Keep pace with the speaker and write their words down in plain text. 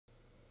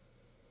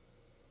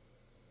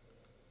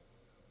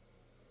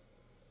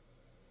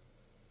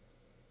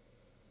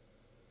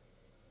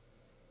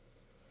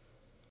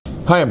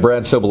Hi, I'm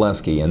Brad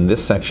Sobolewski, and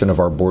this section of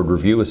our board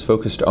review is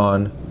focused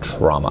on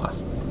trauma.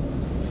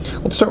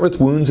 Let's start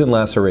with wounds and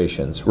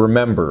lacerations.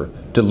 Remember,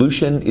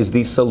 dilution is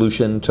the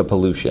solution to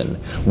pollution.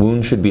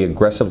 Wounds should be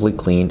aggressively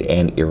cleaned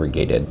and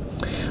irrigated.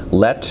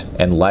 LET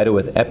and Lido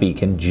with Epi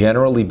can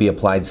generally be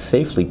applied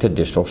safely to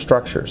distal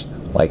structures,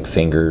 like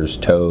fingers,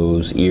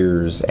 toes,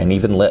 ears, and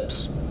even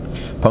lips.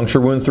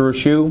 Puncture wound through a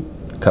shoe?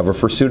 Cover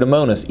for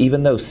Pseudomonas,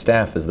 even though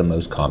staph is the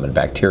most common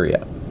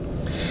bacteria.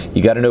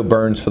 You got to know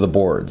burns for the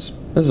boards.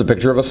 This is a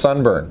picture of a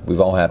sunburn. We've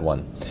all had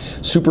one.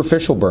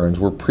 Superficial burns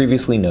were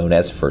previously known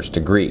as first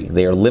degree.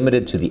 They are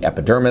limited to the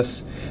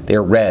epidermis. They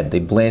are red. They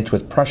blanch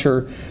with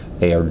pressure.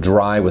 They are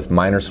dry with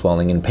minor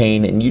swelling and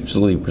pain and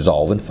usually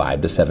resolve in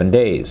 5 to 7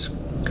 days.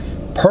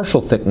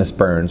 Partial thickness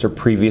burns are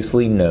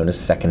previously known as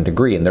second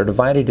degree, and they're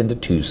divided into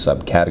 2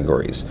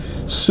 subcategories.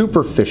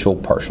 Superficial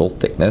partial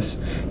thickness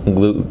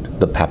include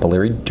the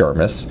papillary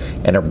dermis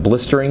and are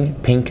blistering,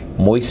 pink,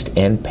 moist,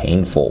 and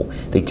painful.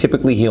 They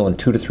typically heal in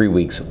 2 to 3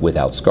 weeks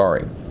without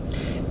scarring.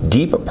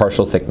 Deep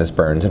partial thickness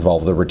burns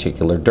involve the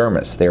reticular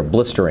dermis. They are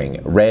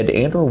blistering, red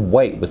and or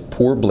white with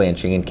poor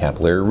blanching and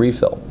capillary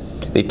refill.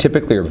 They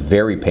typically are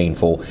very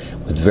painful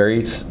with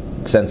variable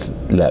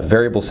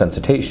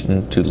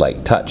sensitization to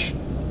light touch.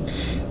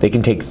 They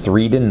can take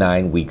 3 to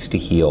 9 weeks to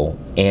heal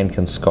and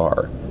can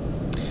scar.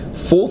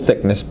 Full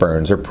thickness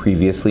burns are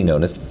previously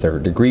known as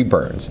third degree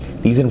burns.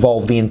 These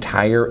involve the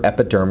entire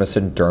epidermis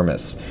and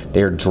dermis.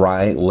 They are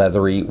dry,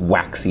 leathery,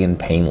 waxy, and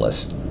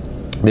painless.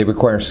 They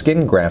require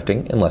skin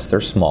grafting unless they're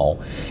small,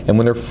 and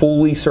when they're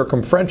fully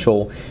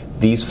circumferential,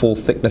 these full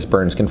thickness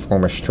burns can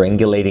form a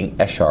strangulating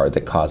eschar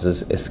that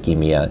causes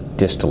ischemia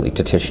distally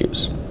to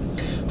tissues.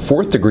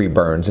 Fourth degree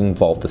burns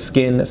involve the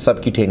skin,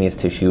 subcutaneous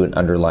tissue, and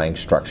underlying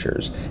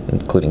structures,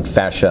 including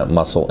fascia,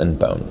 muscle, and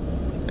bone.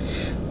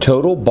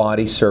 Total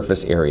body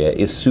surface area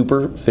is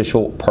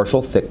superficial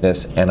partial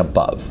thickness and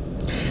above.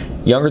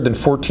 Younger than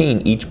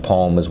 14, each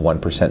palm is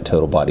 1%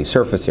 total body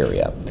surface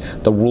area.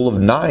 The rule of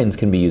 9s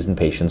can be used in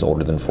patients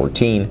older than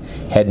 14.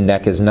 Head and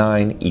neck is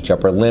 9, each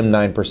upper limb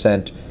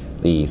 9%.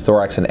 The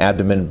thorax and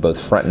abdomen, both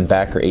front and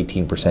back, are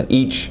 18%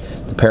 each.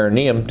 The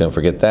perineum, don't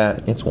forget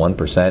that, it's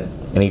 1%,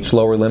 and each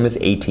lower limb is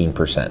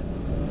 18%.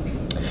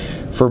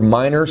 For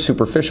minor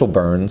superficial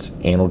burns,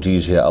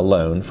 analgesia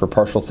alone. For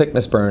partial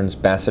thickness burns,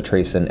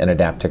 bacitracin and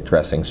adaptic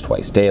dressings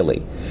twice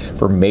daily.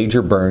 For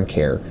major burn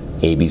care,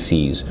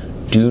 ABCs.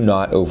 Do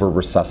not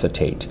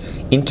over-resuscitate.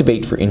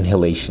 Intubate for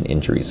inhalation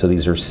injuries. So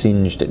these are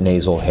singed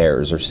nasal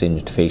hairs or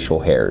singed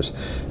facial hairs,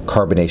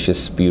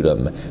 carbonaceous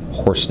sputum,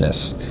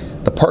 hoarseness.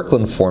 The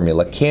Parkland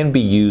formula can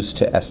be used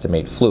to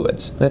estimate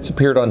fluids, and it's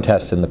appeared on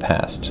tests in the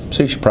past,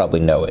 so you should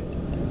probably know it.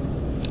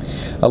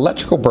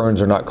 Electrical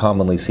burns are not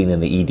commonly seen in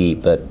the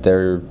ED, but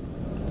they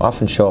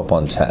often show up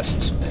on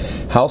tests.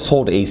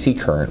 Household AC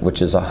current,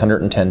 which is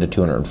 110 to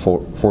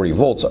 240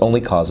 volts, only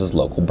causes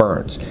local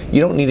burns.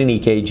 You don't need an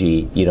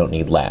EKG, you don't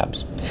need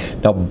labs.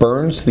 Now,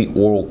 burns to the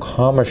oral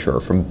commissure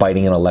from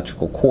biting an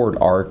electrical cord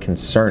are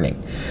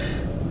concerning.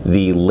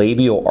 The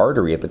labial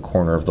artery at the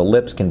corner of the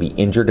lips can be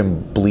injured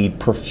and bleed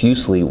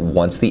profusely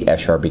once the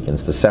eschar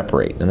begins to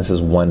separate, and this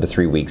is 1 to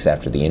 3 weeks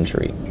after the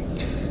injury.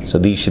 So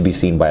these should be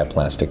seen by a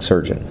plastic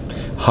surgeon.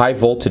 High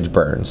voltage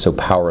burns, so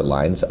power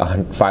lines,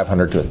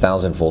 500 to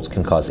 1,000 volts,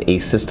 can cause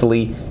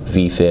asystole,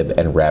 VFib,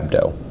 and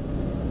rhabdo.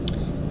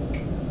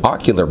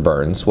 Ocular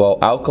burns, well,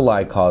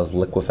 alkali cause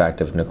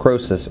liquefactive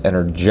necrosis and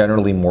are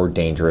generally more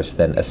dangerous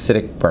than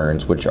acidic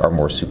burns, which are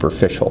more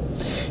superficial.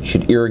 You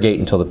should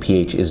irrigate until the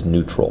pH is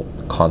neutral.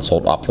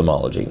 Consult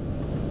ophthalmology.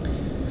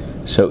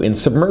 So in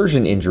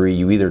submersion injury,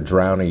 you either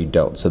drown or you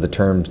don't, so the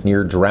term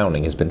near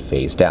drowning has been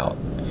phased out.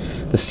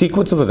 The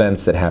sequence of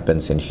events that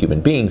happens in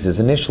human beings is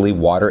initially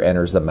water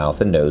enters the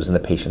mouth and nose and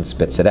the patient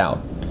spits it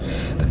out.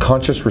 The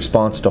conscious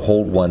response to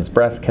hold one's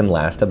breath can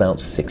last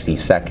about 60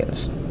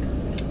 seconds.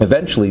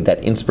 Eventually,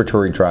 that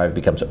inspiratory drive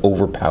becomes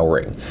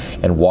overpowering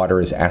and water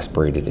is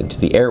aspirated into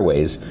the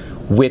airways,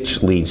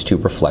 which leads to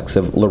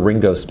reflexive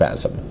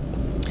laryngospasm.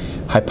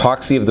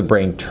 Hypoxia of the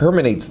brain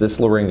terminates this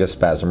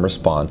laryngospasm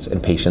response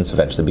and patients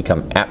eventually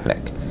become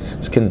apneic.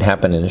 This can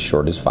happen in as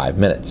short as 5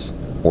 minutes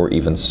or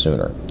even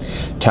sooner.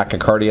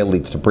 Tachycardia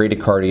leads to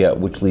bradycardia,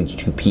 which leads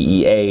to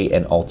PEA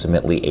and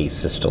ultimately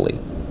asystole.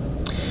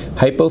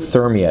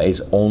 Hypothermia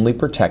is only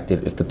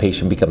protective if the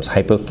patient becomes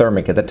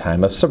hypothermic at the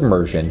time of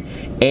submersion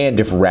and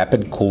if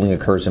rapid cooling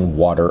occurs in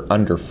water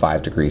under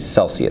 5 degrees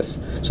Celsius.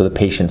 So the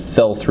patient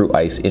fell through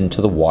ice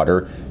into the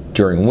water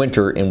during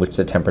winter in which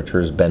the temperature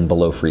has been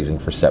below freezing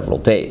for several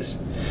days.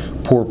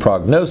 Poor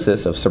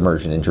prognosis of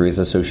submersion injury is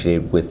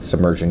associated with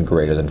submersion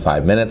greater than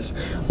 5 minutes,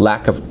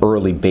 lack of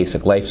early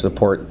basic life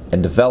support,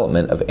 and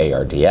development of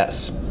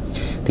ARDS.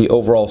 The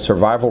overall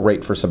survival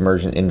rate for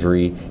submersion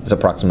injury is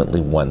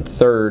approximately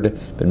 1/3,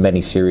 but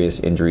many serious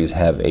injuries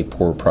have a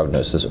poor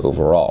prognosis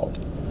overall.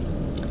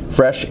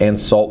 Fresh and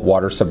salt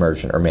water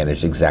submersion are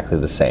managed exactly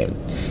the same.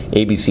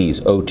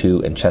 ABCs,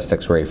 O2, and chest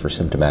x-ray for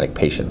symptomatic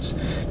patients.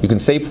 You can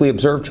safely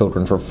observe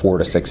children for 4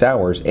 to 6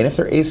 hours, and if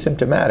they're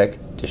asymptomatic,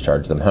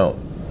 discharge them home.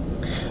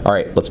 All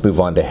right, let's move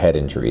on to head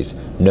injuries.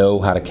 Know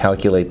how to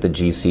calculate the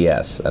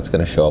GCS. That's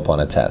going to show up on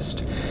a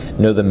test.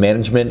 Know the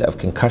management of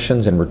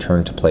concussions and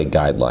return to play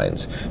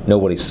guidelines. Know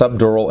what a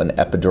subdural and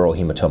epidural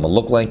hematoma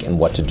look like and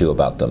what to do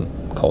about them,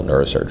 called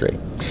neurosurgery.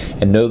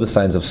 And know the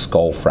signs of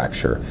skull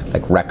fracture,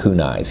 like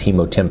raccoon eyes,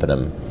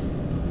 hemotympanum.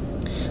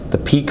 The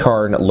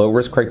PCARN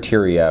low-risk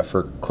criteria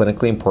for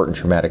clinically important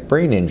traumatic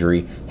brain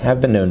injury have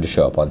been known to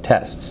show up on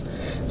tests.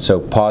 So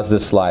pause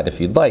this slide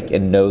if you'd like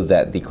and know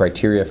that the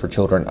criteria for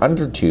children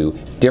under 2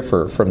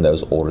 differ from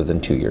those older than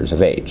 2 years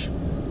of age.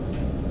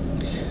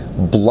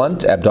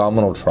 Blunt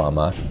abdominal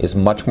trauma is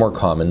much more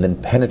common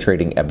than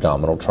penetrating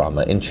abdominal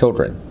trauma in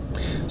children.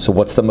 So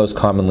what's the most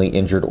commonly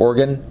injured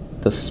organ?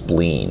 The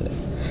spleen.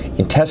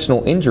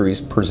 Intestinal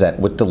injuries present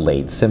with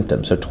delayed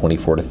symptoms, so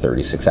 24 to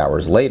 36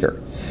 hours later.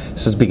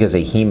 This is because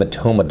a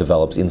hematoma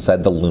develops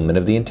inside the lumen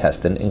of the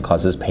intestine and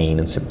causes pain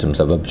and symptoms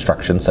of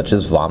obstruction such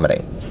as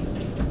vomiting.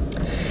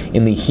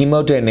 In the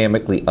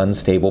hemodynamically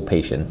unstable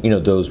patient,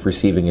 those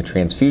receiving a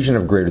transfusion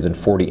of greater than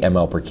 40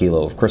 ml per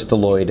kilo of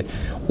crystalloid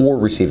or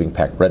receiving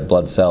packed red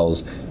blood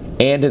cells,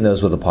 and in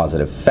those with a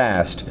positive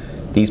FAST,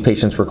 these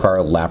patients require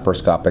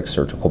laparoscopic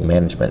surgical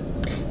management.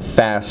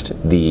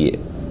 FAST, the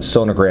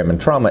sonogram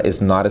and trauma,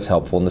 is not as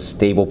helpful in the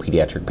stable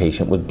pediatric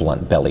patient with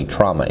blunt belly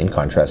trauma, in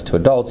contrast to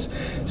adults,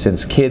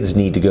 since kids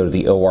need to go to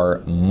the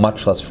OR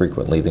much less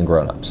frequently than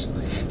grown-ups.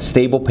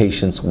 Stable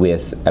patients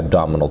with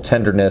abdominal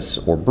tenderness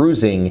or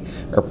bruising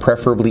are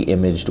preferably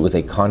imaged with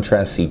a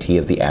contrast CT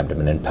of the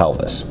abdomen and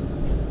pelvis.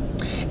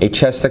 A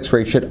chest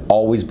X-ray should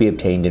always be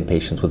obtained in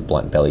patients with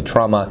blunt belly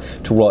trauma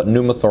to rule out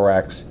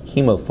pneumothorax,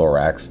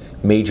 hemothorax,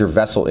 major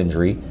vessel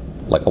injury,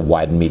 like a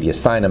widened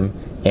mediastinum,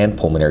 and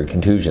pulmonary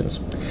contusions.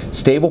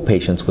 Stable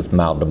patients with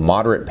mild to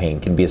moderate pain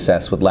can be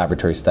assessed with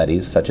laboratory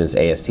studies such as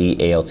AST,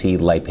 ALT,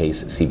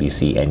 lipase,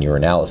 CBC, and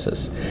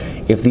urinalysis.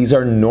 If these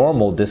are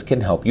normal, this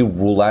can help you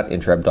rule out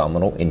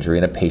intra-abdominal injury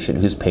in a patient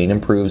whose pain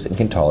improves and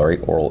can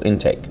tolerate oral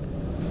intake.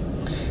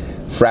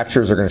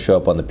 Fractures are going to show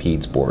up on the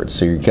PEDS board,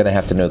 so you're going to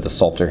have to know the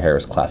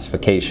Salter-Harris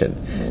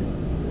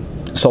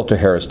classification.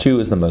 Salter-Harris 2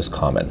 is the most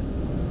common.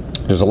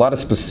 There's a lot of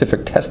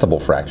specific testable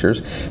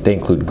fractures. They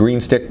include green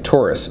stick,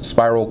 torus,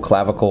 spiral,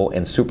 clavicle,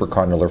 and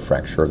supracondylar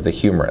fracture of the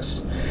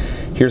humerus.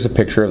 Here's a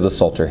picture of the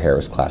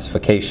Salter-Harris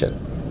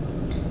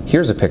classification.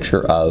 Here's a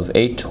picture of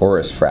a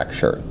torus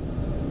fracture.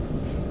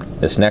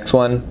 This next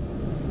one,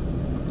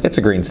 it's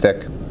a green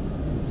stick.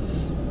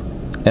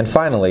 And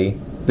finally,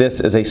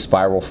 this is a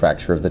spiral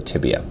fracture of the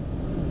tibia.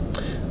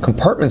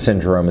 Compartment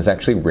syndrome is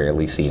actually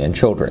rarely seen in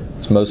children.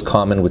 It's most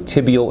common with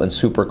tibial and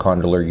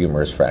supracondylar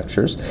humerus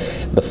fractures.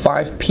 The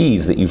 5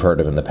 Ps that you've heard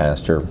of in the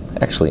past are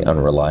actually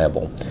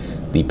unreliable.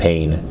 The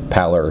pain,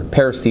 pallor,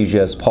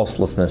 paresthesias,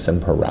 pulselessness,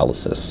 and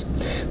paralysis.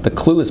 The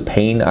clue is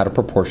pain out of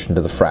proportion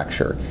to the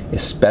fracture,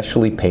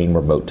 especially pain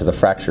remote to the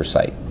fracture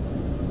site.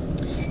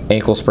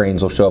 Ankle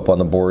sprains will show up on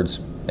the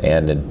boards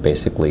and in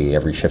basically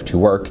every shift you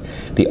work.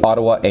 The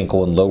Ottawa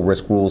ankle and low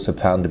risk rules have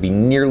found to be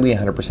nearly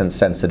 100%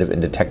 sensitive in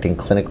detecting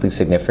clinically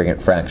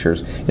significant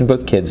fractures in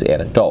both kids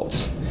and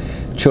adults.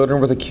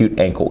 Children with acute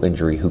ankle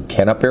injury who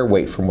cannot bear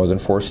weight for more than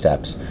 4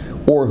 steps,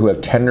 or who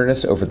have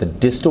tenderness over the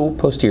distal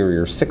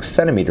posterior 6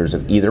 centimeters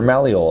of either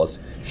malleolus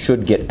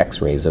should get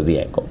x-rays of the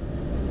ankle.